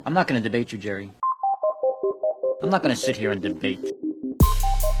I'm not going to debate you, Jerry. I'm not going to sit here and debate.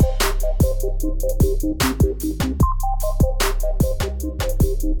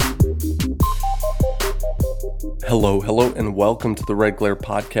 Hello, and welcome to the Red Glare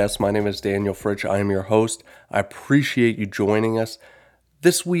Podcast. My name is Daniel Fritsch. I am your host. I appreciate you joining us.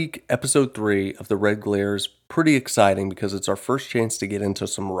 This week, episode 3 of the Red Glare is pretty exciting because it's our first chance to get into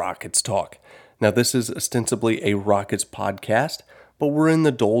some Rockets talk. Now, this is ostensibly a Rockets podcast, but we're in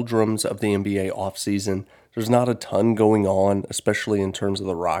the doldrums of the NBA offseason. There's not a ton going on, especially in terms of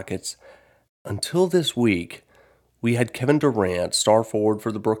the Rockets. Until this week, we had Kevin Durant, star forward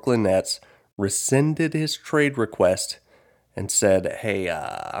for the Brooklyn Nets, rescinded his trade request and said, hey,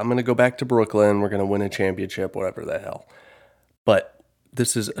 I'm going to go back to Brooklyn. We're going to win a championship, whatever the hell. But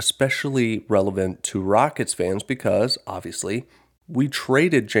this is especially relevant to Rockets fans because, obviously, we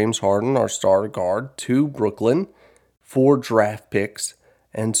traded James Harden, our star guard, to Brooklyn for draft picks.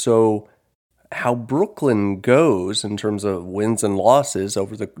 And so how Brooklyn goes in terms of wins and losses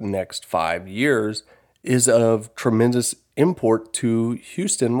over the next 5 years is of tremendous import to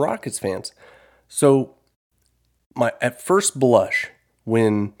Houston Rockets fans. So at first blush,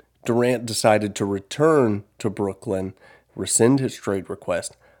 when Durant decided to return to Brooklyn, rescind his trade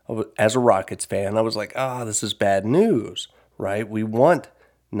request, as a Rockets fan, I was like, this is bad news, right? We want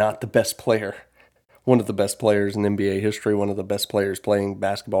not the best player, one of the best players in NBA history, one of the best players playing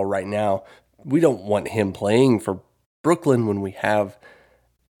basketball right now. We don't want him playing for Brooklyn when we have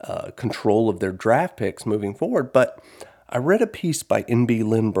control of their draft picks moving forward. But I read a piece by NB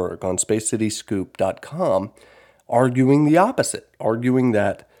Lindbergh on SpaceCityScoop.com arguing the opposite, arguing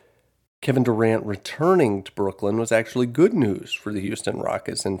that Kevin Durant returning to Brooklyn was actually good news for the Houston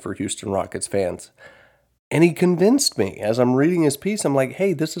Rockets and for Houston Rockets fans. And he convinced me. As I'm reading his piece, I'm like,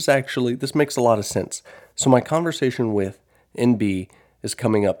 hey, this makes a lot of sense. So my conversation with NB is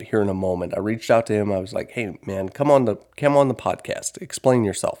coming up here in a moment. I reached out to him. I was like, hey, man, come on the podcast. Explain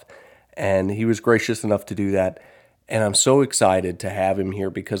yourself. And he was gracious enough to do that. And I'm so excited to have him here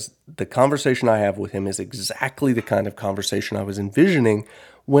because the conversation I have with him is exactly the kind of conversation I was envisioning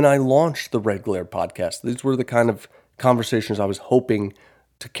when I launched the Red Glare podcast. These were the kind of conversations I was hoping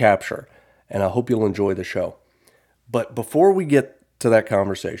to capture. And I hope you'll enjoy the show. But before we get to that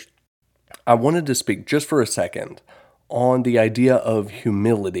conversation, I wanted to speak just for a second on the idea of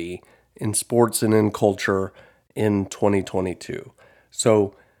humility in sports and in culture in 2022.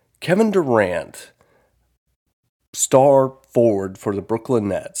 So Kevin Durant, star forward for the Brooklyn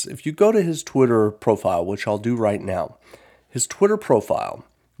Nets, if you go to his Twitter profile, which I'll do right now, his Twitter profile,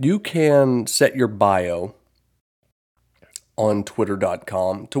 you can set your bio on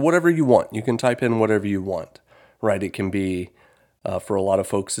twitter.com to whatever you want. You can type in whatever you want, right? It can be, for a lot of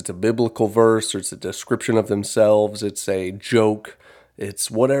folks, it's a biblical verse, or it's a description of themselves, it's a joke,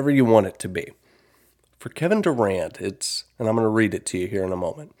 it's whatever you want it to be. For Kevin Durant, and I'm going to read it to you here in a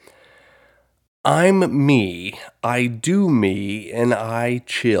moment. I'm me, I do me, and I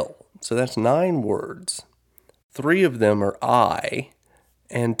chill. So that's 9 words. 3 of them are I,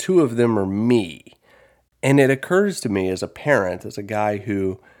 and 2 of them are me. And it occurs to me as a parent, as a guy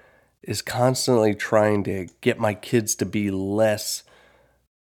who is constantly trying to get my kids to be less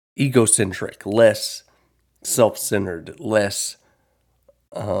egocentric, less self-centered, less,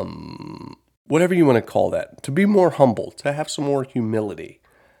 whatever you want to call that, to be more humble, to have some more humility.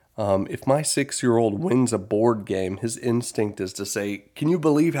 If my 6-year-old wins a board game, his instinct is to say, can you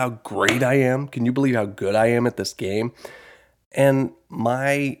believe how great I am? Can you believe how good I am at this game? And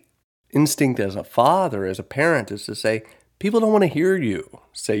my instinct as a father, as a parent, is to say, people don't want to hear you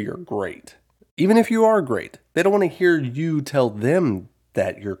say you're great. Even if you are great, they don't want to hear you tell them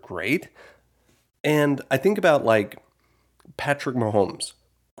that you're great. And I think about like Patrick Mahomes,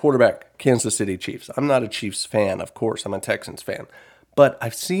 quarterback, Kansas City Chiefs. I'm not a Chiefs fan, of course. I'm a Texans fan. But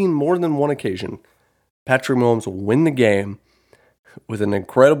I've seen more than one occasion Patrick Mahomes win the game with an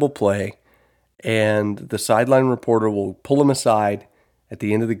incredible play, and the sideline reporter will pull him aside at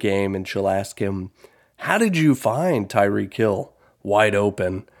the end of the game, and she'll ask him, how did you find Tyreek Hill wide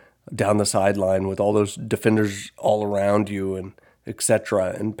open down the sideline with all those defenders all around you, and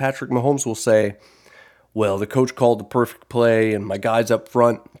etc.? And Patrick Mahomes will say, well, the coach called the perfect play, and my guys up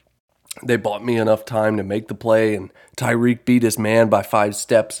front, they bought me enough time to make the play, and Tyreek beat his man by 5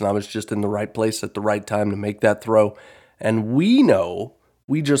 steps, and I was just in the right place at the right time to make that throw. And we know,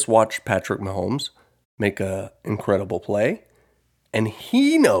 we just watched Patrick Mahomes make an incredible play, and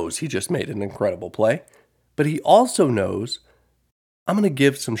he knows he just made an incredible play, but he also knows I'm going to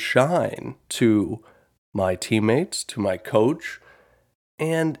give some shine to my teammates, to my coach,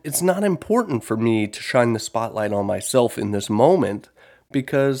 and it's not important for me to shine the spotlight on myself in this moment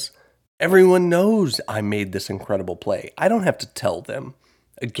because everyone knows I made this incredible play. I don't have to tell them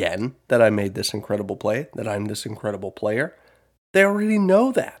again that I made this incredible play, that I'm this incredible player. They already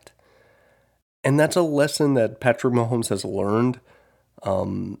know that. And that's a lesson that Patrick Mahomes has learned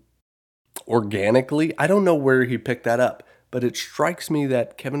organically. I don't know where he picked that up, but it strikes me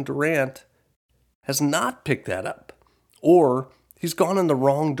that Kevin Durant has not picked that up. Or he's gone in the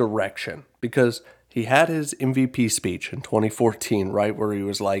wrong direction, because he had his MVP speech in 2014, right? Where he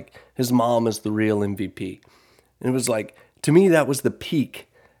was like, his mom is the real MVP. And it was like, to me, that was the peak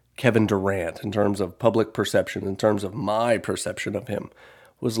Kevin Durant in terms of public perception, in terms of my perception of him,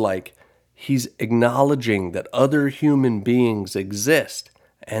 was like, he's acknowledging that other human beings exist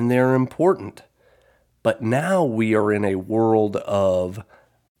and they're important. But now we are in a world of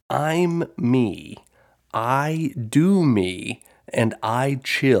I'm me, I do me, and I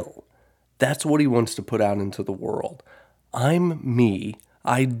chill. That's what he wants to put out into the world. I'm me,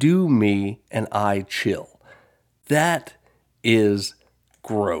 I do me, and I chill. That is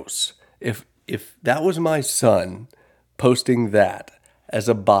gross. If that was my son posting that as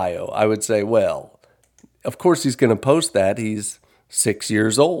a bio, I would say, well, of course he's going to post that. He's 6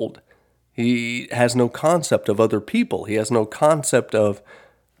 years old. He has no concept of other people. He has no concept of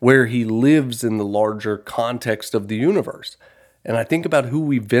where he lives in the larger context of the universe. And I think about who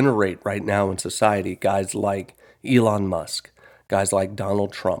we venerate right now in society, guys like Elon Musk, guys like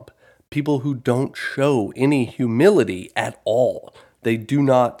Donald Trump, people who don't show any humility at all. They do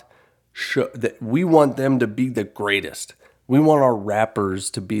not show that. We want them to be the greatest. We want our rappers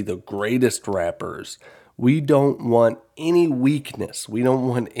to be the greatest rappers. We don't want any weakness. We don't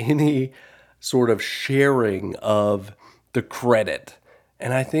want any sort of sharing of the credit.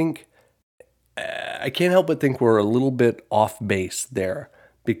 And I think, I can't help but think we're a little bit off base there,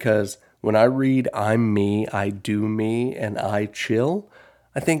 because when I read I'm me, I do me, and I chill,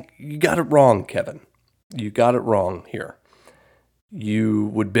 I think you got it wrong, Kevin. You got it wrong here. You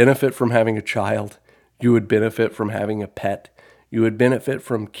would benefit from having a child. You would benefit from having a pet. You would benefit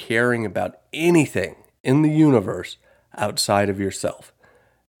from caring about anything in the universe outside of yourself.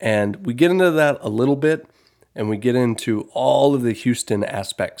 And we get into that a little bit, and we get into all of the Houston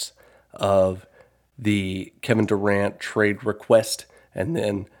aspects of the Kevin Durant trade request, and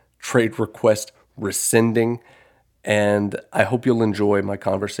then trade request rescinding. And I hope you'll enjoy my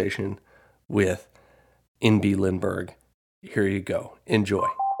conversation with NB Lindbergh. Here you go. Enjoy.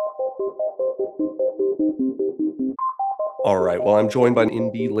 All right. Well, I'm joined by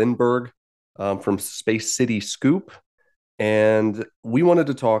NB Lindbergh from Space City Scoop. And I wanted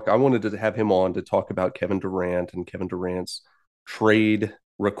to have him on to talk about Kevin Durant and Kevin Durant's trade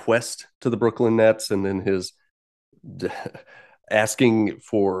request to the Brooklyn Nets, and then his asking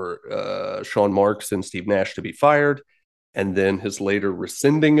for Sean Marks and Steve Nash to be fired, and then his later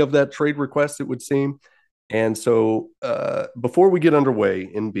rescinding of that trade request, it would seem. And so before we get underway,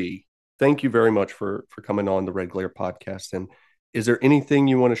 NB, thank you very much for coming on the Red Glare podcast. And is there anything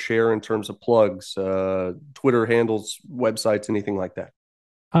you want to share in terms of plugs, Twitter handles, websites, anything like that?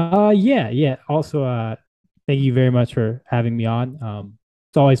 Yeah. Also, thank you very much for having me on.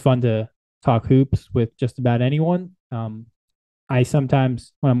 It's always fun to talk hoops with just about anyone. I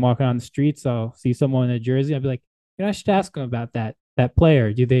sometimes, when I'm walking on the streets, I'll see someone in a jersey. I'll be like, I should ask them about that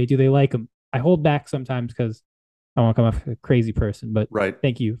player. Do they like him? I hold back sometimes because I want to come off a crazy person. But Right.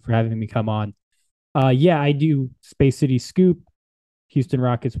 thank you for having me come on. Yeah, I do Space City Scoop, Houston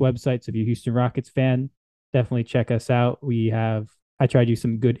Rockets website. So if you're a Houston Rockets fan, definitely check us out. I try to do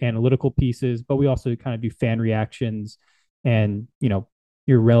some good analytical pieces, but we also kind of do fan reactions and,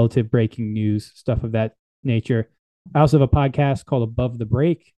 your relative breaking news, stuff of that nature. I also have a podcast called Above the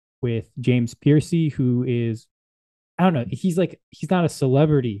Break with James Piercy, who is, I don't know, he's not a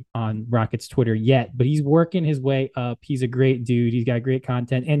celebrity on Rockets Twitter yet, but he's working his way up. He's a great dude. He's got great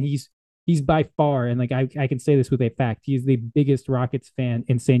content, and he's by far, and like I can say this with a fact, he's the biggest Rockets fan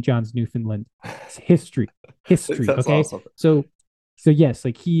in St. John's, Newfoundland. It's history. That's Okay. awesome. So yes,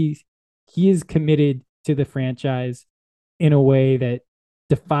 like he is committed to the franchise in a way that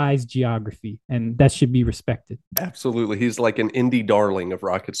defies geography, and that should be respected. Absolutely. He's like an indie darling of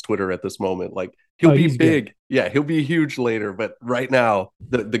Rockets Twitter at this moment. Like, he'll be big. Good. Yeah, he'll be huge later, but right now,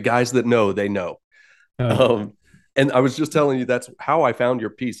 the guys that know, they know. Oh, yeah. And I was just telling you, that's how I found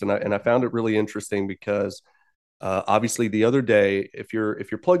your piece, and I found it really interesting because obviously the other day, if you're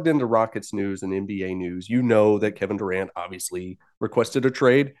plugged into Rockets news and NBA news, you know that Kevin Durant obviously requested a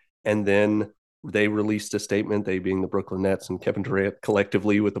trade, and then they released a statement, they being the Brooklyn Nets and Kevin Durant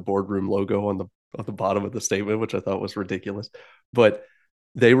collectively, with the boardroom logo on the bottom of the statement, which I thought was ridiculous. But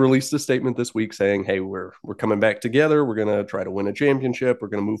They released a statement this week saying, "Hey, we're coming back together. We're going to try to win a championship. We're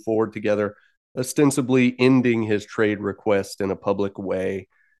going to move forward together." Ostensibly ending his trade request in a public way.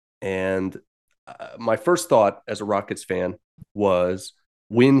 And my first thought as a Rockets fan was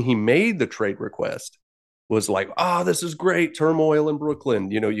when he made the trade request was like, oh, this is great. Turmoil in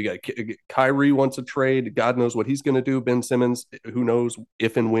Brooklyn. You know, you got Kyrie wants a trade. God knows what he's going to do. Ben Simmons, who knows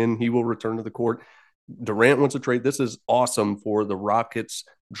if and when he will return to the court. Durant wants a trade. This is awesome for the Rockets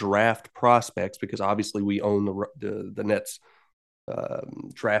draft prospects because obviously we own the Nets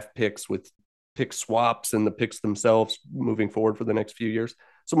draft picks with pick swaps and the picks themselves moving forward for the next few years.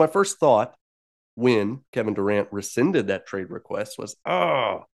 So my first thought when Kevin Durant rescinded that trade request was,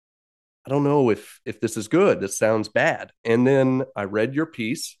 oh, I don't know if this is good. This sounds bad. And then I read your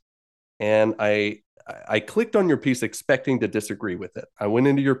piece and I clicked on your piece expecting to disagree with it. I went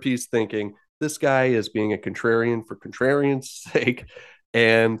into your piece thinking this guy is being a contrarian for contrarian's sake.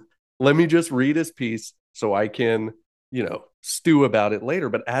 And let me just read his piece so I can, stew about it later.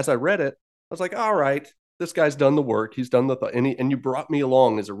 But as I read it, I was like, all right, this guy's done the work. He's done and you brought me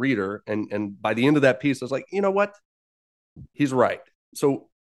along as a reader. And by the end of that piece, I was like, you know what? He's right. So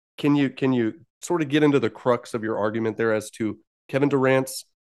can you sort of get into the crux of your argument there as to Kevin Durant's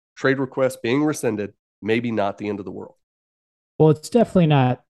trade request being rescinded, maybe not the end of the world? Well, it's definitely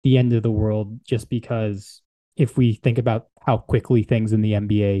not the end of the world just because if we think about how quickly things in the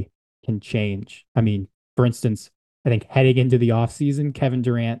NBA can change. I mean, for instance, I think heading into the offseason, Kevin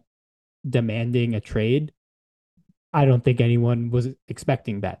Durant demanding a trade, I don't think anyone was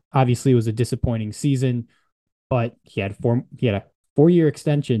expecting that. Obviously, it was a disappointing season, but he had a 4-year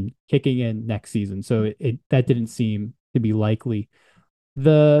extension kicking in next season, so that didn't seem to be likely.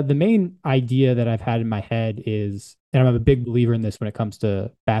 The main idea that I've had in my head is, and I'm a big believer in this when it comes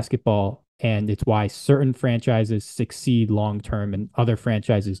to basketball, and it's why certain franchises succeed long term and other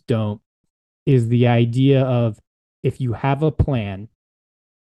franchises don't, is the idea of if you have a plan,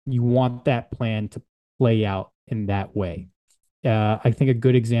 you want that plan to play out in that way. I think a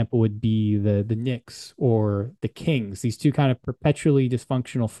good example would be the Knicks or the Kings. These two kind of perpetually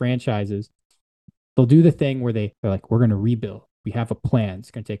dysfunctional franchises. They'll do the thing where they're like, we're going to rebuild. We have a plan. It's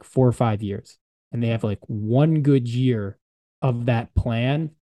going to take 4 or 5 years, and they have like one good year of that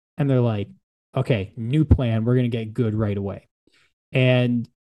plan, and they're like, okay, new plan. We're going to get good right away. And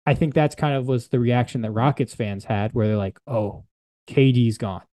I think that's kind of was the reaction that Rockets fans had, where they're like, oh, KD's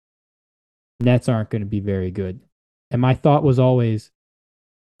gone. Nets aren't going to be very good. And my thought was always,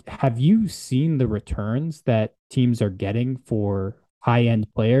 have you seen the returns that teams are getting for high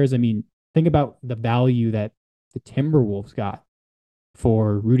end players? I mean, think about the value that the Timberwolves got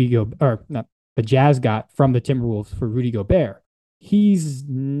for Rudy Gobert, or not, the Jazz got from the Timberwolves for Rudy Gobert. He's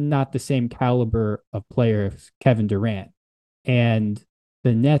not the same caliber of player as Kevin Durant. And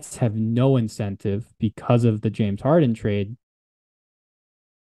the Nets have no incentive because of the James Harden trade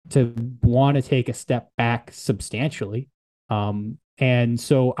to want to take a step back substantially. And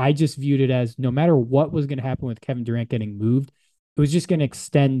so I just viewed it as no matter what was going to happen with Kevin Durant getting moved, it was just going to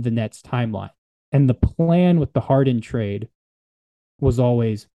extend the Nets timeline. And the plan with the Harden trade was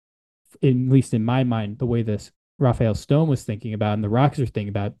always, at least in my mind, the way this Raphael Stone was thinking about and the Rockets were thinking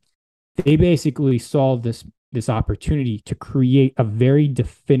about, they basically saw this opportunity to create a very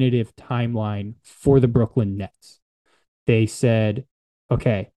definitive timeline for the Brooklyn Nets. They said,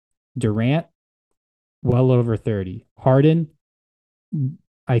 okay, Durant, well over 30. Harden,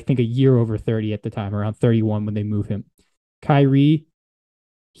 I think a year over 30 at the time, around 31 when they move him. Kyrie,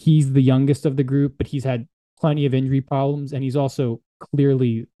 he's the youngest of the group, but he's had plenty of injury problems, and he's also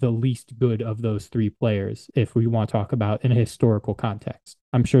clearly the least good of those three players, if we want to talk about in a historical context.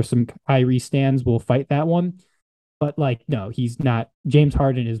 I'm sure some Kyrie stands will fight that one, but like, no, he's not. James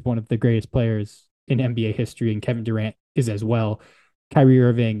Harden is one of the greatest players in NBA history, and Kevin Durant is as well. Kyrie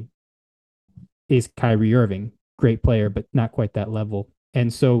Irving is Kyrie Irving, great player, but not quite that level.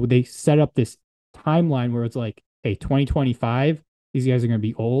 And so they set up this timeline where it's like, hey, 2025, these guys are going to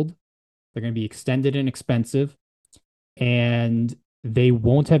be old. They're going to be extended and expensive. And they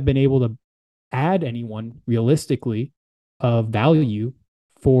won't have been able to add anyone realistically of value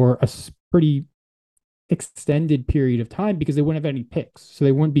for a pretty extended period of time because they wouldn't have any picks. So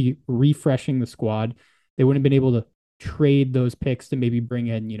they wouldn't be refreshing the squad. They wouldn't have been able to trade those picks to maybe bring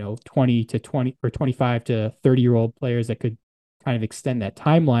in, 20 to 20 or 25 to 30-year-old players that could kind of extend that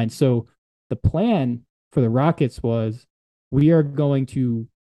timeline. So the plan for the Rockets was we are going to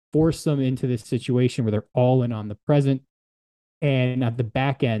force them into this situation where they're all in on the present. And at the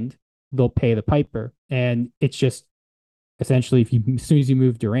back end, they'll pay the piper. And it's just essentially, as soon as you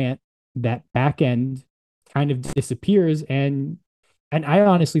move Durant, that back end kind of disappears. And And I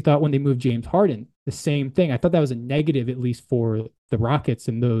honestly thought when they moved James Harden, the same thing. I thought that was a negative, at least for the Rockets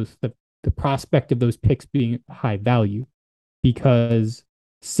and the prospect of those picks being high value, because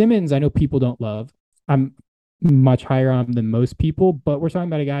Simmons, I know people don't love. I'm much higher on him than most people, but we're talking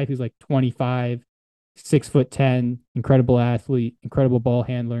about a guy who's like 25, 6'10", incredible athlete, incredible ball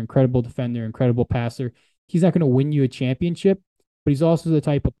handler, incredible defender, incredible passer. He's not going to win you a championship, but he's also the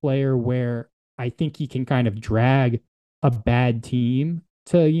type of player where I think he can kind of drag a bad team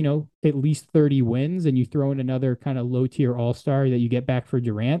to, at least 30 wins, and you throw in another kind of low tier all-star that you get back for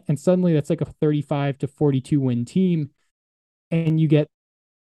Durant, and suddenly that's like a 35 to 42 win team, and you get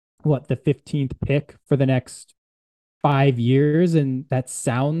what, the 15th pick for the next 5 years, and that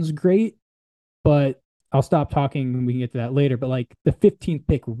sounds great, but I'll stop talking and we can get to that later. But like the 15th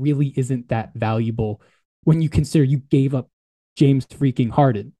pick really isn't that valuable when you consider you gave up James freaking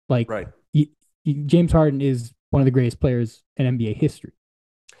Harden. Like Right. James Harden is one of the greatest players in NBA history.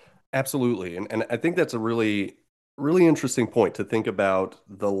 Absolutely. And I think that's a really, really interesting point to think about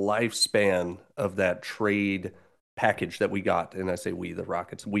the lifespan of that trade package that we got. And I say we, the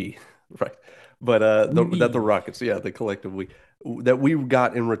Rockets, we, right. But that the We Rockets, yeah, the collective we, that we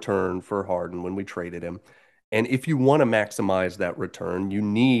got in return for Harden when we traded him. And if you want to maximize that return, you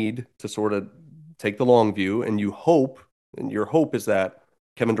need to sort of take the long view, and you hope, and your hope is that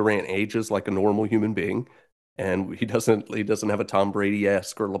Kevin Durant ages like a normal human being, and he doesn't have a Tom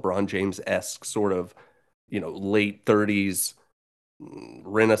Brady-esque or LeBron James-esque sort of, late 30s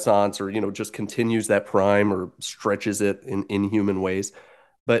renaissance, or, just continues that prime or stretches it in inhuman ways.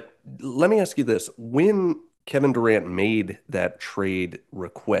 But let me ask you this. When Kevin Durant made that trade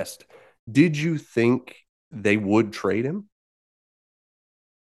request, did you think they would trade him?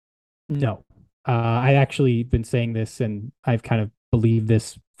 No. I actually been saying this, and I've kind of believed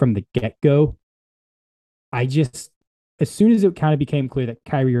this from the get go. I just, as soon as it kind of became clear that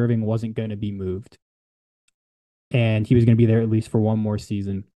Kyrie Irving wasn't going to be moved and he was going to be there at least for one more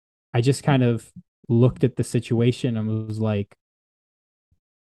season, I just kind of looked at the situation and was like,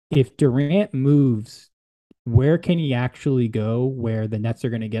 if Durant moves, where can he actually go where the Nets are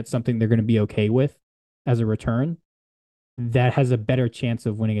going to get something they're going to be okay with as a return that has a better chance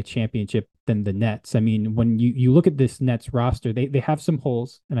of winning a championship than the Nets? I mean, when you look at this Nets roster, they have some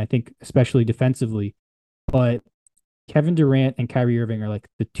holes, and I think especially defensively, but Kevin Durant and Kyrie Irving are like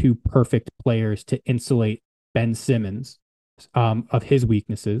the two perfect players to insulate Ben Simmons of his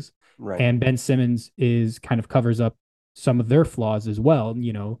weaknesses. Right. And Ben Simmons is kind of covers up some of their flaws as well.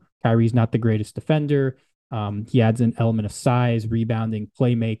 Kyrie's not the greatest defender. He adds an element of size, rebounding,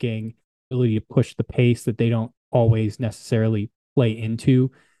 playmaking, ability to push the pace that they don't always necessarily play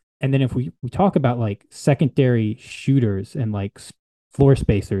into. And then if we talk about like secondary shooters and like floor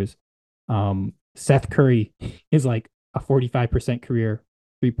spacers, Seth Curry is like a 45% career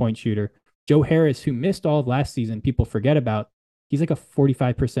 3-point shooter. Joe Harris, who missed all of last season, people forget about. He's like a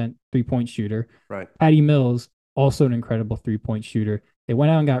 45% 3-point shooter. Right. Patty Mills, also an incredible 3-point shooter. They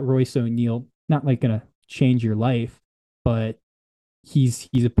went out and got Royce O'Neal. Not like gonna change your life, but he's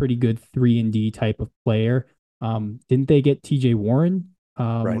a pretty good 3-and-D type of player. Didn't they get TJ Warren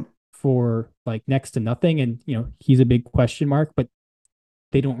Right. for like next to nothing? And he's a big question mark, but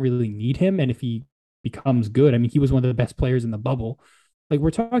they don't really need him. And if he becomes good, I mean, he was one of the best players in the bubble. Like,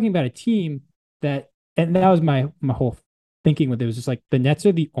 we're talking about a team that, and that was my whole thinking with it, was just like the Nets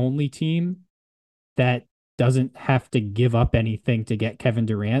are the only team that doesn't have to give up anything to get Kevin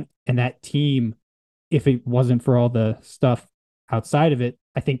Durant. And that team, if it wasn't for all the stuff outside of it,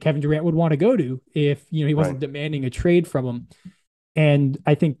 I think Kevin Durant would want to go to if he wasn't Right. demanding a trade from him. And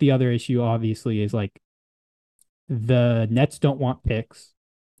I think the other issue obviously is like the Nets don't want picks.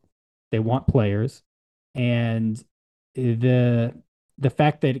 They want players. And the the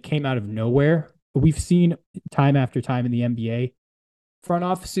fact that it came out of nowhere, we've seen time after time in the NBA, front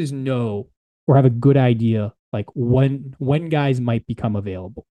offices know or have a good idea like when guys might become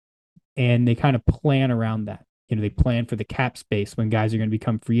available. And they kind of plan around that. They plan for the cap space when guys are going to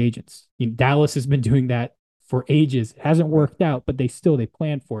become free agents. Dallas has been doing that for ages. It hasn't Right. worked out, but they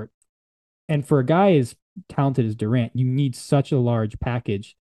plan for it. And for a guy as talented as Durant, you need such a large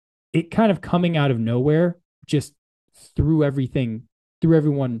package. It kind of coming out of nowhere just threw everything, threw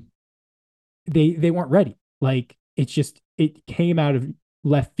everyone. They weren't ready. Like, it came out of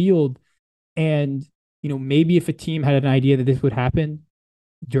left field. And maybe if a team had an idea that this would happen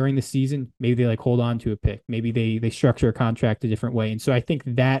during the season, maybe they like hold on to a pick. Maybe they structure a contract a different way. And so I think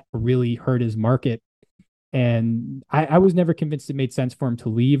that really hurt his market. And I was never convinced it made sense for him to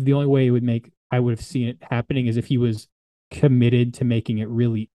leave. The only way I would have seen it happening is if he was committed to making it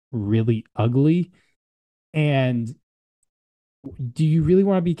really, really ugly. And do you really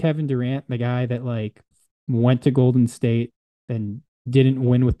want to be Kevin Durant, the guy that like went to Golden State and didn't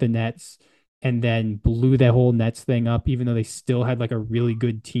win with the Nets and then blew that whole Nets thing up, even though they still had like a really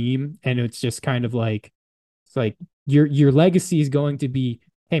good team? And it's just kind of like it's like your legacy is going to be,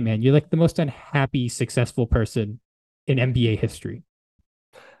 hey man, you're like the most unhappy, successful person in NBA history.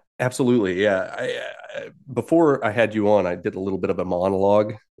 Absolutely, yeah. Before I had you on, I did a little bit of a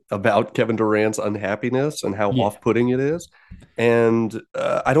monologue about Kevin Durant's unhappiness and how Yeah. off-putting it is. And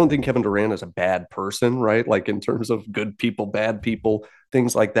I don't think Kevin Durant is a bad person, right? Like in terms of good people, bad people,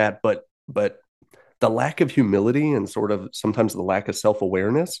 things like that. But the lack of humility and sort of sometimes the lack of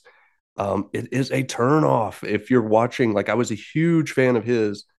self-awareness, it is a turn off. If you're watching, like I was a huge fan of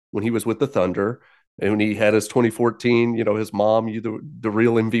his when he was with the Thunder, and when he had his 2014, his mom, the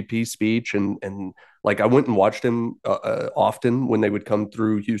real MVP speech, and like I went and watched him often when they would come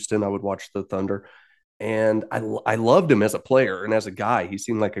through Houston. I would watch the Thunder, and I loved him as a player and as a guy. He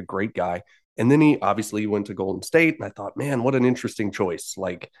seemed like a great guy. And then he obviously went to Golden State, and I thought, man, what an interesting choice.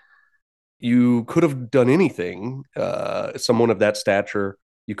 Like you could have done anything. Someone of that stature,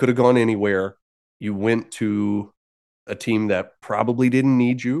 you could have gone anywhere. You went to a team that probably didn't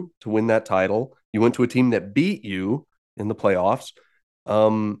need you to win that title. You went to a team that beat you in the playoffs.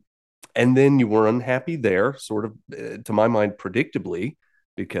 Um, and then you were unhappy there, sort of, to my mind, predictably,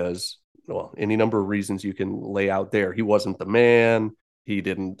 because, well, any number of reasons you can lay out there. He wasn't the man. He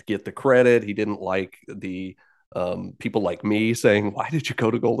didn't get the credit. He didn't like the people like me saying, "Why did you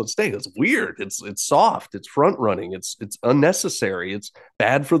go to Golden State?" It's weird. It's soft. It's front running. It's unnecessary. It's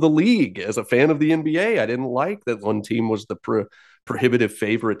bad for the league. As a fan of the NBA, I didn't like that one team was the prohibitive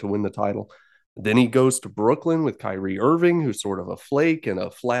favorite to win the title. Then he goes to Brooklyn with Kyrie Irving, who's sort of a flake and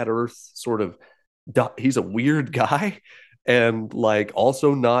a flat Earth sort of. He's a weird guy, and like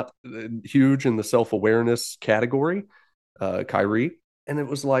also not huge in the self awareness category. Kyrie, and it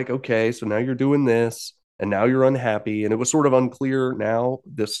was like, okay, so now you're doing this and now you're unhappy. And it was sort of unclear now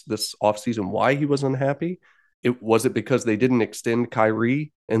this offseason why he was unhappy. It because they didn't extend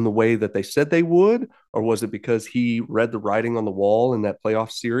Kyrie in the way that they said they would, or was it because he read the writing on the wall in that playoff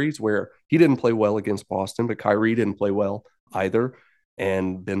series where he didn't play well against Boston, but Kyrie didn't play well either,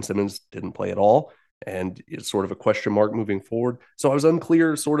 and Ben Simmons didn't play at all, and it's sort of a question mark moving forward. So I was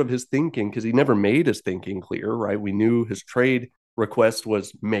unclear sort of his thinking because he never made his thinking clear, right? We knew his trade request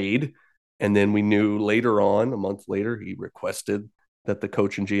was made, and then we knew later on, a month later, he requested that the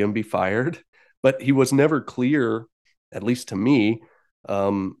coach and GM be fired. But he was never clear, at least to me,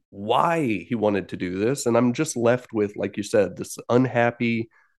 why he wanted to do this. And I'm just left with, like you said, this unhappy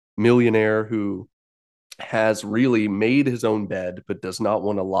millionaire who has really made his own bed, but does not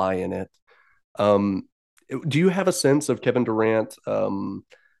want to lie in it. Um, do you have a sense of Kevin Durant,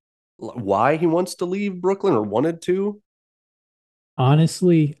 why he wants to leave Brooklyn or wanted to?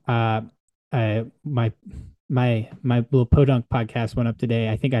 Honestly, my my little podunk podcast went up today.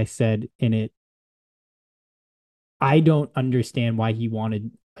 I think I said in it, I don't understand why he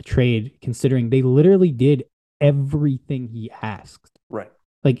wanted a trade, considering they literally did everything he asked. Right.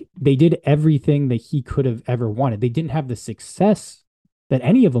 Like they did everything that he could have ever wanted. They didn't have the success that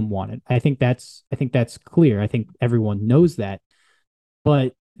any of them wanted. I think that's clear. I think everyone knows that.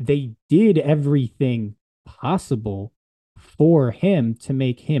 But they did everything possible for him to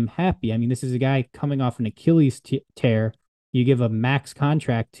make him happy. I mean, this is a guy coming off an Achilles tear. You give a max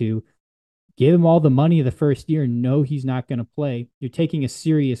contract to, give him all the money the first year, know he's not going to play. You're taking a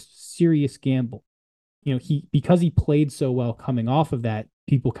serious gamble. He because he played so well coming off of that,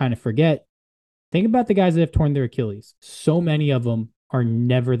 people kind of forget. Think about the guys that have torn their Achilles. So many of them are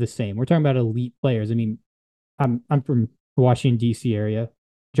never the same. We're talking about elite players. I mean, I'm from the Washington D.C. area.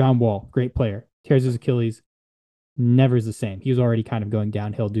 John Wall, great player, tears his Achilles, never is the same. He was already kind of going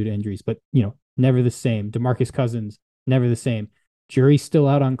downhill due to injuries, but never the same. DeMarcus Cousins, never the same. Jury's still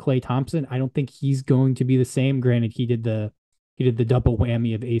out on Klay Thompson. I don't think he's going to be the same. Granted, he did the double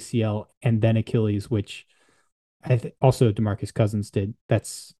whammy of ACL and then Achilles, which also DeMarcus Cousins did.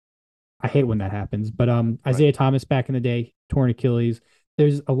 I hate when that happens. But Right. Isaiah Thomas back in the day, torn Achilles.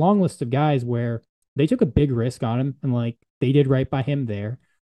 There's a long list of guys where they took a big risk on him and like they did right by him there.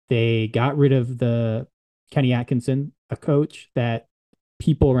 They got rid of the Kenny Atkinson, a coach that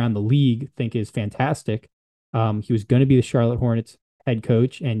people around the league think is fantastic. He was going to be the Charlotte Hornets head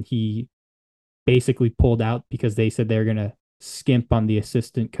coach, and he basically pulled out because they said they're going to skimp on the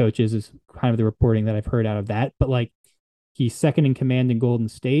assistant coaches, is kind of the reporting that I've heard out of that. But like he's second in command in Golden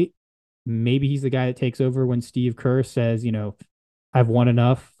State. Maybe he's the guy that takes over when Steve Kerr says, I've won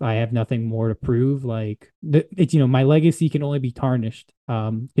enough. I have nothing more to prove. Like it's, my legacy can only be tarnished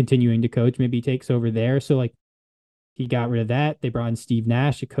continuing to coach. Maybe he takes over there. So like he got rid of that. They brought in Steve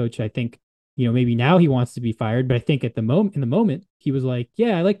Nash, a coach. I think, maybe now he wants to be fired, but I think at the moment, in the moment, he was like,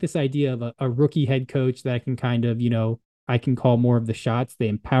 yeah, I like this idea of a rookie head coach that can kind of, I can call more of the shots. They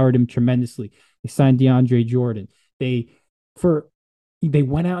empowered him tremendously. They signed DeAndre Jordan. They for they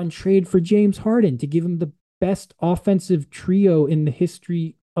went out and traded for James Harden to give him the best offensive trio in the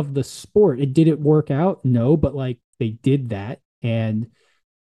history of the sport. It didn't work out, no, but like they did that. And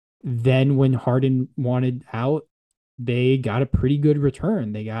then when Harden wanted out, they got a pretty good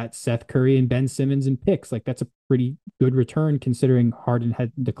return. They got Seth Curry and Ben Simmons and picks. Like that's a pretty good return considering Harden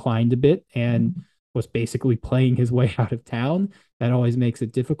had declined a bit and was basically playing his way out of town. That always makes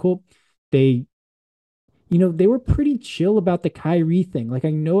it difficult. They, they were pretty chill about the Kyrie thing. Like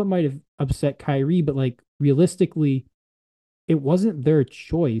I know it might have upset Kyrie, but like realistically, it wasn't their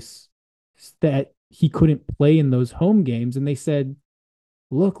choice that he couldn't play in those home games. And they said,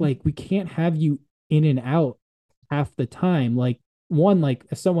 look, like we can't have you in and out half the time. Like one, like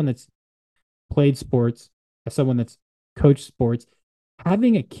as someone that's played sports, as someone that's coached sports,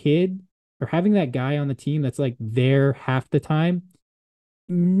 having a kid or having that guy on the team that's like there half the time,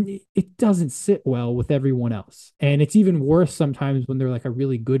 it doesn't sit well with everyone else. And it's even worse sometimes when they're like a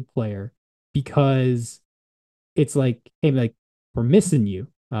really good player because it's like, hey, like we're missing you.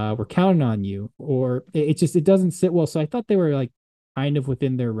 We're counting on you. Or it doesn't sit well. So I thought they were like kind of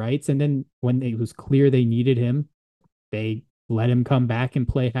within their rights. And then when it was clear they needed him, they let him come back and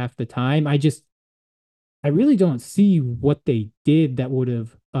play half the time. I really don't see what they did that would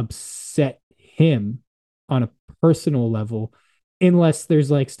have upset him on a personal level, unless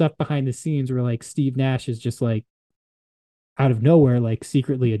there's like stuff behind the scenes where like Steve Nash is just like out of nowhere, like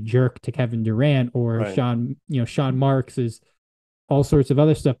secretly a jerk to Kevin Durant or Right. Sean Marks is all sorts of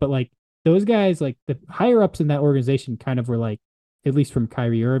other stuff. But like those guys, like the higher ups in that organization kind of were like, at least from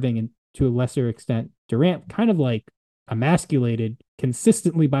Kyrie Irving and to a lesser extent, Durant, kind of like emasculated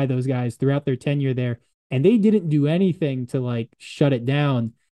consistently by those guys throughout their tenure there. And they didn't do anything to like shut it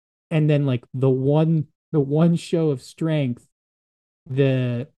down. And then like the one show of strength,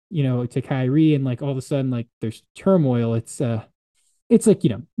 to Kyrie, and like all of a sudden like there's turmoil. It's like,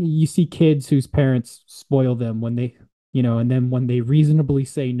 you see kids whose parents spoil them when they, and then when they reasonably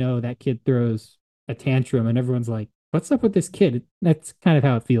say no, that kid throws a tantrum and everyone's like, what's up with this kid? That's kind of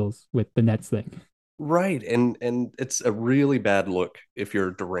how it feels with the Nets thing. Right. And it's a really bad look if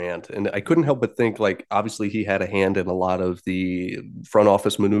you're Durant. And I couldn't help but think like obviously he had a hand in a lot of the front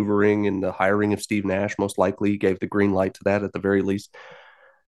office maneuvering and the hiring of Steve Nash, most likely gave the green light to that at the very least.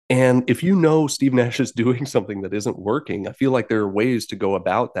 And if you know Steve Nash is doing something that isn't working, I feel like there are ways to go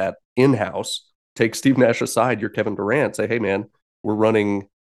about that in-house. Take Steve Nash aside, you're Kevin Durant, say, hey man, we're running,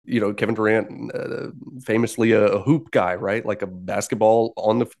 Kevin Durant, famously a hoop guy, right? Like a basketball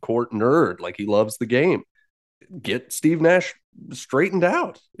on the court nerd, like he loves the game. Get Steve Nash straightened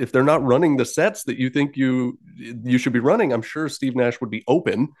out. If they're not running the sets that you think you should be running, I'm sure Steve Nash would be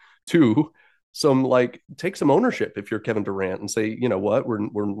open to some like take some ownership if you're Kevin Durant and say, you know what, we're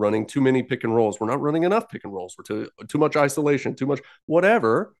running too many pick and rolls. We're not running enough pick and rolls. We're too much isolation, too much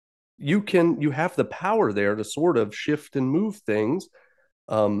whatever. You have the power there to sort of shift and move things.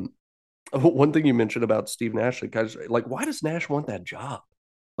 Um, one thing you mentioned about Steve Nash, like, guys, like why does Nash want that job?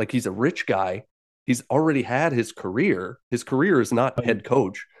 Like he's a rich guy. He's already had his career. His career is not head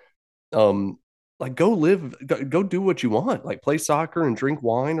coach. Um, like go do what you want. Like play soccer and drink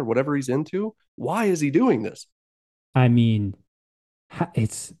wine or whatever he's into. Why is he doing this? I mean,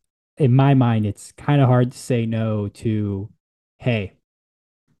 it's in my mind, it's kind of hard to say no to, hey,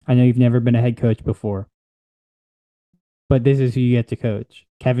 I know you've never been a head coach before, but this is who you get to coach.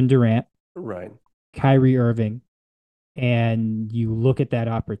 Kevin Durant, Right. Kyrie Irving. And you look at that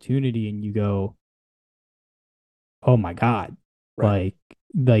opportunity and you go, oh my God. Right.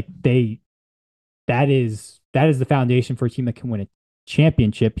 Like that is the foundation for a team that can win a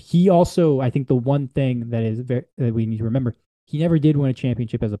championship. He also, I think the one thing that we need to remember, he never did win a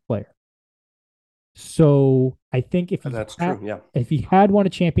championship as a player. So I think That's true. Yeah. if he had won a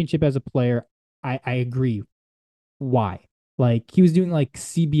championship as a player, I agree. Why? Like he was doing like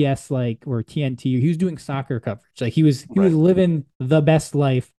CBS like or TNT. He was doing soccer coverage. Like he was living the best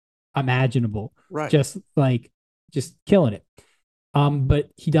life imaginable. Right. Just killing it.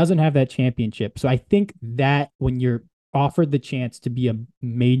 But he doesn't have that championship. So I think that when you're offered the chance to be a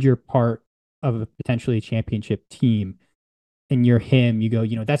major part of a potentially a championship team and you're him, you go,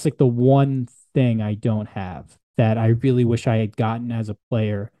 that's like the one thing I don't have that I really wish I had gotten as a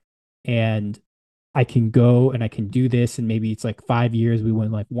player. And I can go and I can do this. And maybe it's like 5 years, we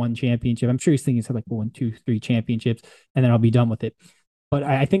win like one championship. I'm sure he's thinking it's like 1, 2, 3 championships, and then I'll be done with it. But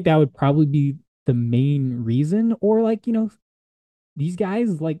I think that would probably be the main reason, or like, these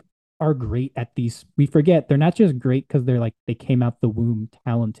guys like are great at these. We forget they're not just great because they're like they came out the womb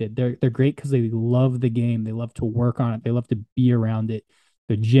talented. They're great because they love the game. They love to work on it. They love to be around it.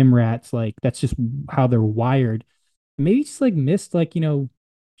 They're gym rats. Like that's just how they're wired. Maybe just like missed like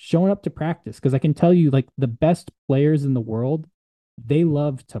showing up to practice, because I can tell you like the best players in the world, they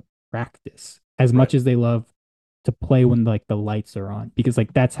love to practice as Right. much as they love to play when like the lights are on, because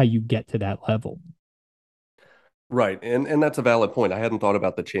like that's how you get to that level. Right. And that's a valid point. I hadn't thought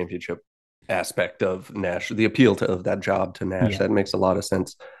about the championship aspect of Nash, the appeal of that job to Nash. Yeah. That makes a lot of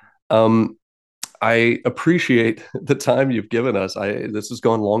sense. Um, I appreciate the time you've given us. This has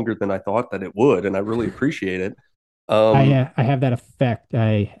gone longer than I thought that it would, and I really appreciate it. Um, I have that effect.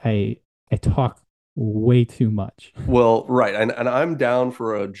 I talk way too much. well, right, and I'm down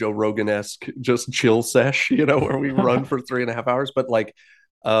for a Joe Rogan-esque just chill sesh, where we run for 3.5 hours. But like,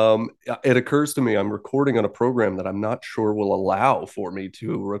 it occurs to me I'm recording on a program that I'm not sure will allow for me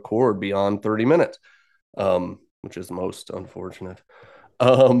to record beyond 30 minutes, which is most unfortunate.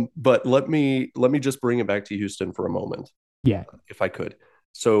 But let me just bring it back to Houston for a moment, Yeah. if I could.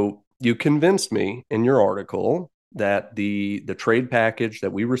 So you convinced me in your article that the trade package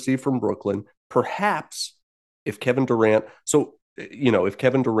that we received from Brooklyn, perhaps if Kevin Durant, if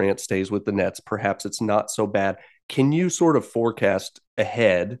Kevin Durant stays with the Nets, perhaps it's not so bad. Can you sort of forecast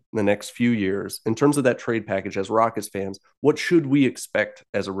ahead the next few years in terms of that trade package as Rockets fans? What should we expect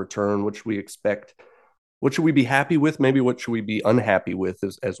as a return? What should we expect? What should we be happy with? Maybe what should we be unhappy with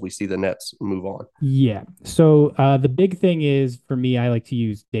as we see the Nets move on? Yeah. So the big thing is for me, I like to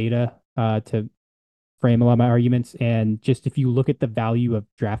use data to frame a lot of my arguments. And just if you look at the value of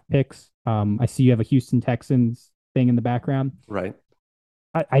draft picks, I see you have a Houston Texans thing in the background. Right,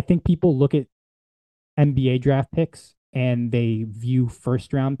 I think people look at NBA draft picks and they view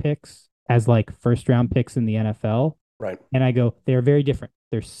first round picks as like first round picks in the NFL. right, And I go, they're very different.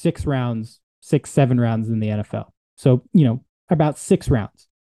 There's 6 rounds, 6, 7 rounds in the NFL. So, about 6 rounds.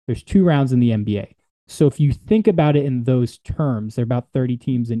 There's 2 rounds in the NBA. So if you think about it in those terms, there are about 30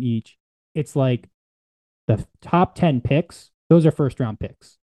 teams in each. It's like the top 10 picks, those are first round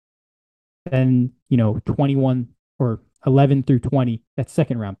picks. Then, 21 or 11 through 20, that's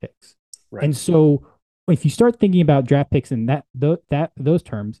second round picks. right. And so if you start thinking about draft picks in those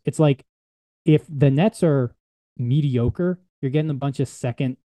terms, it's like if the Nets are mediocre, you're getting a bunch of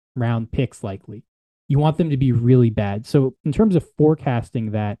second round picks likely. You want them to be really bad. So in terms of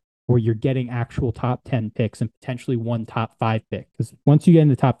forecasting that, where you're getting actual top 10 picks and potentially one top 5 pick, because once you get in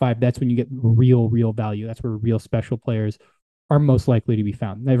the top 5, that's when you get real value. That's where real special players are most likely to be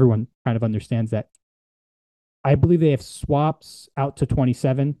found. Everyone kind of understands that. I believe they have swaps out to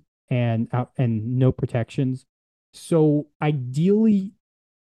 27 and no protections. So ideally,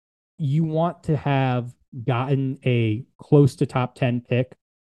 you want to have gotten a close to top 10 pick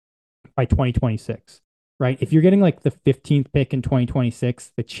by 2026, right? If you're getting like the 15th pick in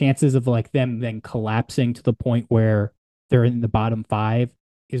 2026, the chances of like them then collapsing to the point where they're in the bottom 5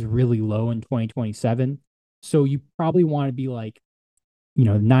 is really low in 2027. So you probably want to be like,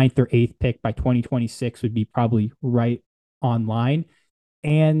 ninth or eighth pick by 2026 would be probably right online.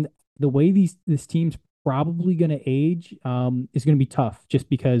 And the way this team's probably going to age is going to be tough, just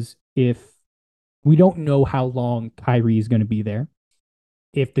because if we don't know how long Kyrie is going to be there.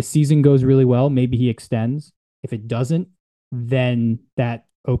 If the season goes really well, maybe he extends. If it doesn't, then that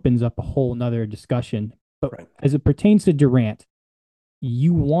opens up a whole nother discussion. But Right. as it pertains to Durant,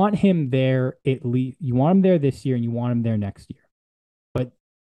 you want him there at least. You want him there this year, and you want him there next year. But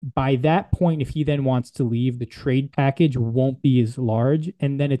by that point, if he then wants to leave, the trade package won't be as large,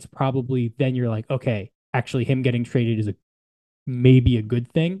 and then it's probably then you're like, okay, actually, him getting traded is maybe a good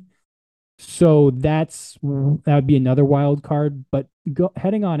thing. So that would be another wild card. But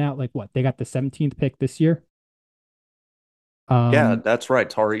heading on out, like what they got the 17th pick this year. Yeah, Um, that's right.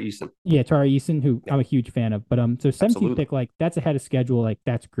 Tari Eason. yeah, Tara Eason, who Yeah, I'm a huge fan of. But so 17th absolutely. pick, like that's ahead of schedule. Like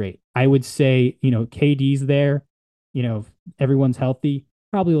that's great. I would say, KD's there. If everyone's healthy,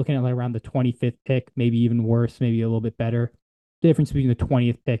 probably looking at like around the 25th pick, maybe even worse, maybe a little bit better. The difference between the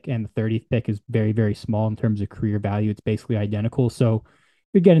 20th pick and the 30th pick is very, very small in terms of career value. It's basically identical. So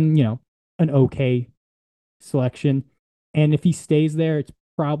you're getting, an okay selection. And if he stays there, it's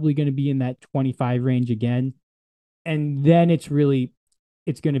probably going to be in that 25 range again. And then it's going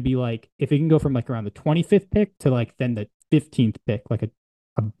to be like, if it can go from like around the 25th pick to like then the 15th pick, like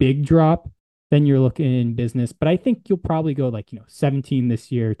a big drop, then you're looking in business. But I think you'll probably go like, 17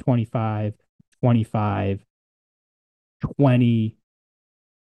 this year, 25, 25, 20,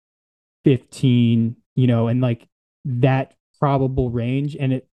 15, and like that probable range.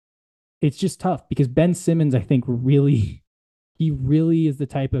 And it's just tough because Ben Simmons, I think, really he really is the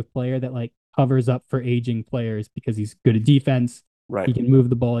type of player that like covers up for aging players because he's good at defense. Right. He can move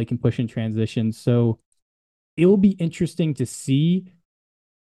the ball, he can push in transition. So it'll be interesting to see.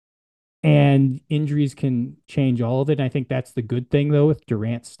 And injuries can change all of it. And I think that's the good thing though with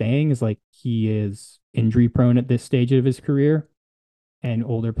Durant staying is like he is injury prone at this stage of his career. And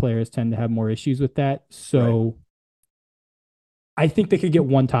older players tend to have more issues with that. Right. So I think they could get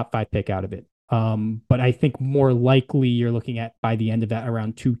one top five pick out of it. But I think more likely you're looking at by the end of that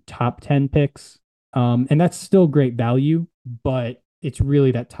around two top 10 picks. And that's still great value, but it's really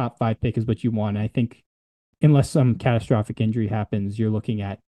that top five pick is what you want. And I think unless some catastrophic injury happens, you're looking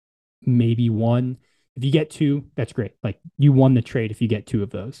at maybe one. If you get two, that's great. Like you won the trade if you get two of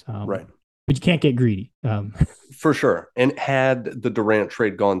those. Right. But you can't get greedy. For sure. And had the Durant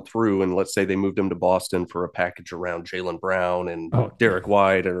trade gone through, and let's say they moved him to Boston for a package around Jaylen Brown and Oh, Derek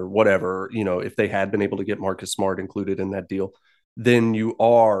White or whatever, if they had been able to get Marcus Smart included in that deal, then you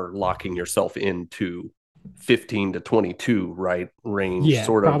are locking yourself into 15 to 22, right? Range, yeah,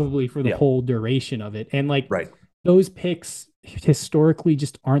 sort of. probably for the Yeah. whole duration of it. And like Right. those picks historically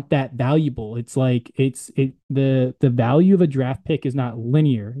just aren't that valuable. It's like the value of a draft pick is not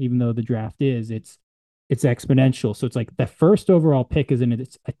linear, even though the draft is. It's exponential. So it's like the first overall pick is in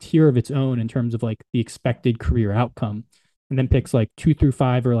it's a tier of its own in terms of like the expected career outcome. And then picks like 2 through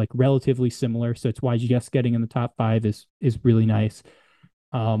 5 are like relatively similar. So it's why just getting in the top five is really nice.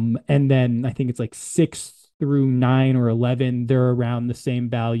 And then I think it's like 6 through 9 or 11, they're around the same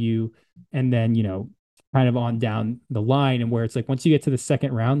value. And then, kind of on down the line, and where it's like once you get to the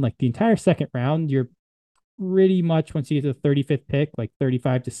second round, like the entire second round, you're pretty much once you get to the 35th pick, like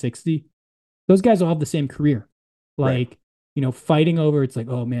 35 to 60, those guys all have the same career. Right. Like, fighting over, it's like,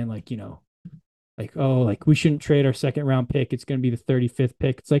 oh man, like, oh, like we shouldn't trade our second round pick. It's going to be the 35th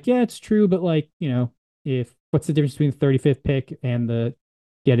pick. It's like, yeah, it's true. But like, if what's the difference between the 35th pick and the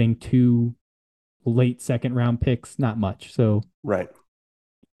getting two late second round picks? Not much. So Right.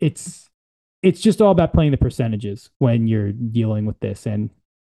 it's it's just all about playing the percentages when you're dealing with this. And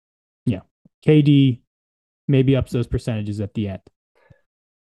yeah, KD maybe ups those percentages at the end.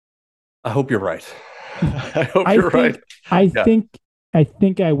 I hope you're right. I hope I you're think right. I Yeah. think I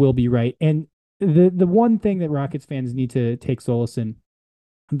think I will be right. And the one thing that Rockets fans need to take solace in,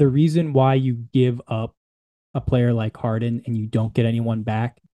 the reason why you give up a player like Harden and you don't get anyone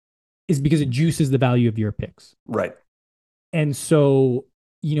back is because it juices the value of your picks. Right. And so,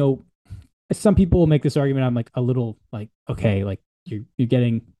 you know, some people will make this argument. I'm like a little like, okay, like you're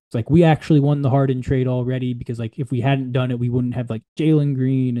getting it's like we actually won the Harden trade already because like if we hadn't done it, we wouldn't have like Jalen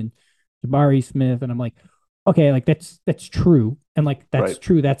Green and Jabari Smith. And I'm like, okay, like that's true. And like that's Right.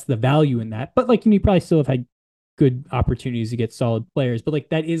 true. That's the value in that. But like you probably still have had good opportunities to get solid players. But like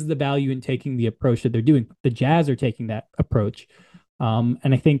that is the value in taking the approach that they're doing. The Jazz are taking that approach. And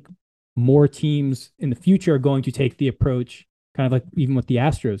I think more teams in the future are going to take the approach, kind of like even what the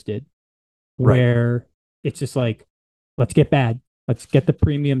Astros did, Right. where it's just like, let's get bad. Let's get the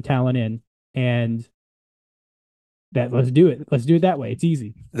premium talent in and let's do it. Let's do it that way. It's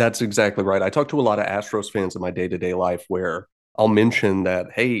easy. That's exactly right. I talk to a lot of Astros fans in my day-to-day life where I'll mention that,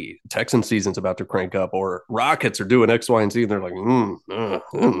 hey, Texan season's about to crank up or Rockets are doing X, Y, and Z. And they're like,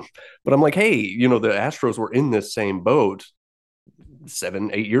 But I'm like, hey, the Astros were in this same boat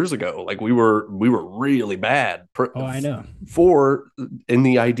 7, 8 years ago. Like we were really bad Oh, I know. for in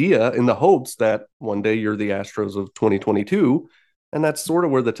the hopes that one day you're the Astros of 2022. And that's sort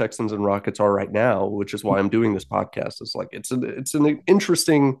of where the Texans and Rockets are right now, which is why I'm doing this podcast. It's like it's an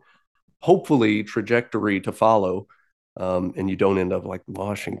interesting, hopefully, trajectory to follow, and you don't end up like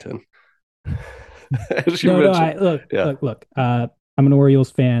Washington, as you No. mentioned. I look, Yeah, look, look. I'm an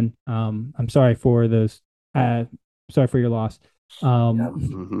Orioles fan. I'm sorry for those. Sorry for your loss. yeah,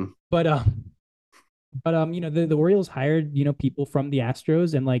 But the Orioles hired people from the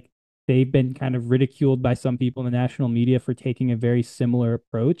Astros, and like they've been kind of ridiculed by some people in the national media for taking a very similar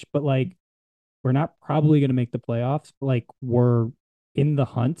approach. But like, we're not probably going to make the playoffs. But, like, we're in the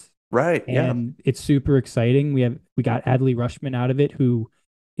hunt, right, yeah, and it's super exciting. We got Adley Rushman out of it, who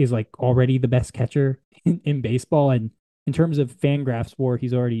is like already the best catcher in baseball, and in terms of Fangraphs WAR,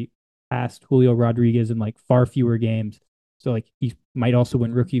 he's already passed Julio Rodriguez in like far fewer games. So like he might also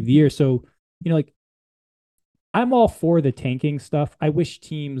win Rookie of the Year. So like I'm all for the tanking stuff. I wish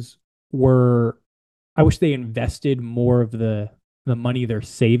they invested more of the money they're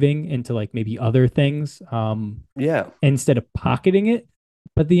saving into like maybe other things yeah, instead of pocketing it.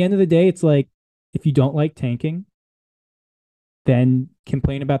 But at the end of the day, it's like if you don't like tanking, then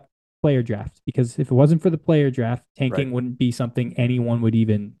complain about player draft, because if it wasn't for the player draft, tanking Right. wouldn't be something anyone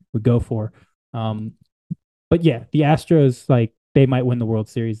would go for. Um, but yeah, the Astros, like, they might win the World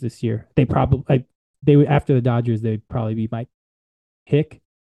Series this year. They would, after the Dodgers, they'd probably be my pick.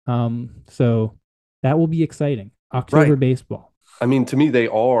 So that will be exciting. October Right. baseball. I mean, to me, they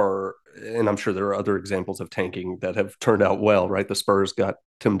are, and I'm sure there are other examples of tanking that have turned out well, right? The Spurs got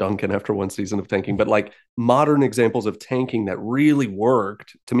Tim Duncan after one season of tanking, but like modern examples of tanking that really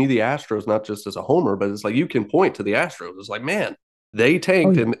worked, to me, the Astros, not just as a homer, but it's like you can point to the Astros. It's like, man, they Oh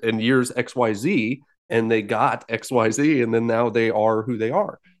tanked yeah, in years XYZ and they got XYZ, and then now they are who they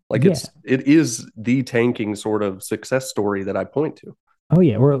are. Like yeah. it is the tanking sort of success story that I point to. Oh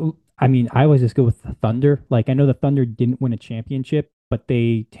yeah. Or I mean, I always just go with the Thunder. Like, I know the Thunder didn't win a championship, but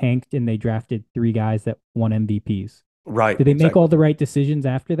they tanked and they drafted three guys that won MVPs. Right, Did they make all exactly. the right decisions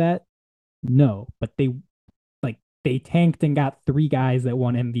after that? No, but they tanked and got three guys that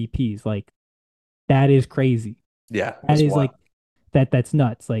won MVPs. Like, that is crazy. Yeah, That it's is wild. like that's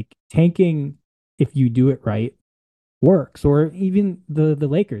nuts. Like, tanking, if you do it right, works. Or even the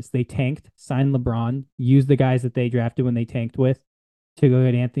Lakers, they tanked, signed LeBron, used the guys that they drafted when they tanked with to go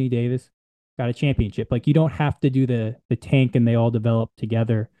get Anthony Davis, got a championship. Like, you don't have to do the tank and they all develop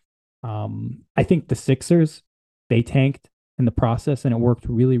together. I think the Sixers, they tanked in the process and it worked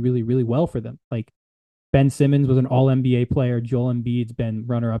really, really, really well for them. Like, Ben Simmons was an all NBA player. Joel Embiid's been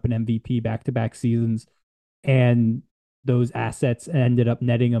runner up in MVP back to back seasons. And those assets ended up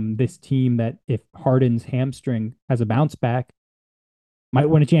netting them this team that, if Harden's hamstring has a bounce back, might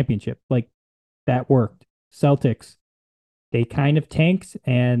win a championship. Like, that worked. Celtics, they kind of tanked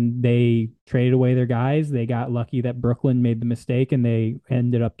and they traded away their guys. They got lucky that Brooklyn made the mistake and they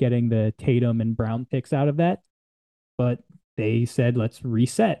ended up getting the Tatum and Brown picks out of that. But they said, let's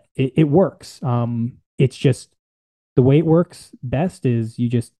reset. It works. It's just the way it works best is you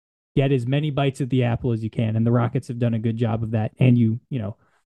just get as many bites at the apple as you can. And the Rockets have done a good job of that. And you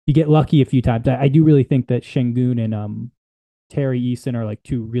get lucky a few times. I do really think that Shengun and Terry Eason are like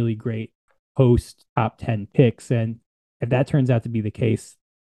two really great post top 10 picks. And if that turns out to be the case,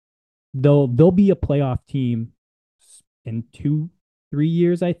 they'll be a playoff team in 2-3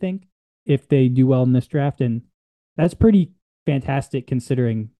 years, I think, if they do well in this draft. And that's pretty fantastic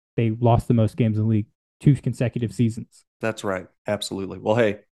considering they lost the most games in the league 2 consecutive seasons. That's right. Absolutely. Well,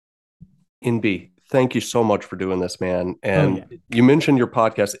 hey, NB, thank you so much for doing this, man. Oh yeah. And you mentioned your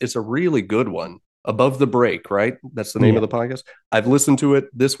podcast. It's a really good one. Above the Break, right? That's the name of Yeah. the podcast. I've listened to it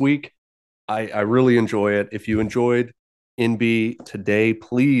this week. I really enjoy it. If you enjoyed NB today,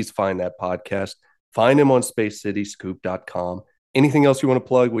 please find that podcast. Find him on spacecityscoop.com. Anything else you want to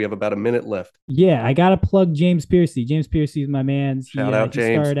plug? We have about a minute left. Yeah, I gotta plug James Piercy. James Piercy is my man. Shout out,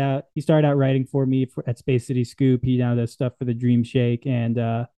 James. He started out writing for me at Space City Scoop. He now does stuff for the Dream Shake, and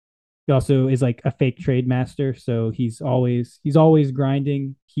he also is like a fake trade master. So he's always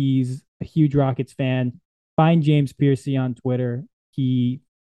grinding. He's a huge Rockets fan. Find James Piercy on Twitter.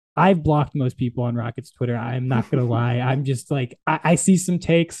 I've blocked most people on Rockets Twitter. I'm not gonna lie. I'm just like, I see some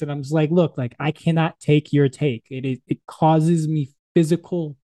takes and I'm just like, look, like, I cannot take your take. It causes me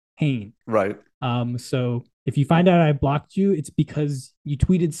physical pain. Right. So if you find out I blocked you, it's because you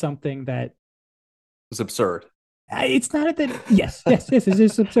tweeted something that It's absurd. it's not that. Yes. It's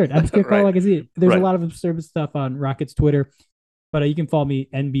just absurd. I'm just gonna call it Right. like I see it. There's a Right. lot of absurd stuff on Rockets Twitter, but you can follow me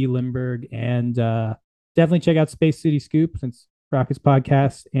NB Limberg, and definitely check out Space City Scoop, since Rockets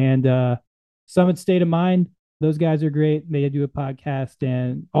podcast, and Summit State of Mind. Those guys are great. They do a podcast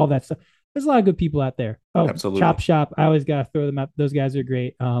and all that stuff. There's a lot of good people out there. Oh, Absolutely. Chop Shop. I always gotta throw them out. Those guys are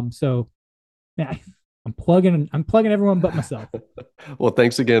great. So man, I'm plugging everyone but myself. Well,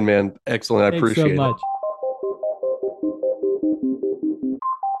 thanks again, man. Excellent. I Thanks so appreciate it. much.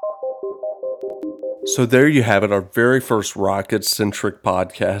 So there you have it, our very first Rocket-centric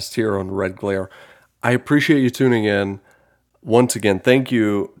podcast here on Red Glare. I appreciate you tuning in. Once again, thank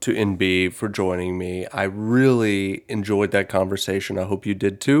you to NB for joining me. I really enjoyed that conversation. I hope you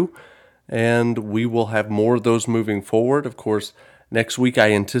did too. And we will have more of those moving forward. Of course, next week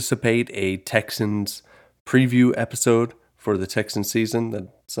I anticipate a Texans preview episode for the Texans season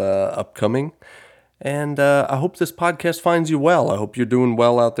that's upcoming. And I hope this podcast finds you well. I hope you're doing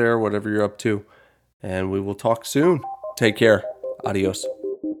well out there, whatever you're up to. And we will talk soon. Take care. Adios.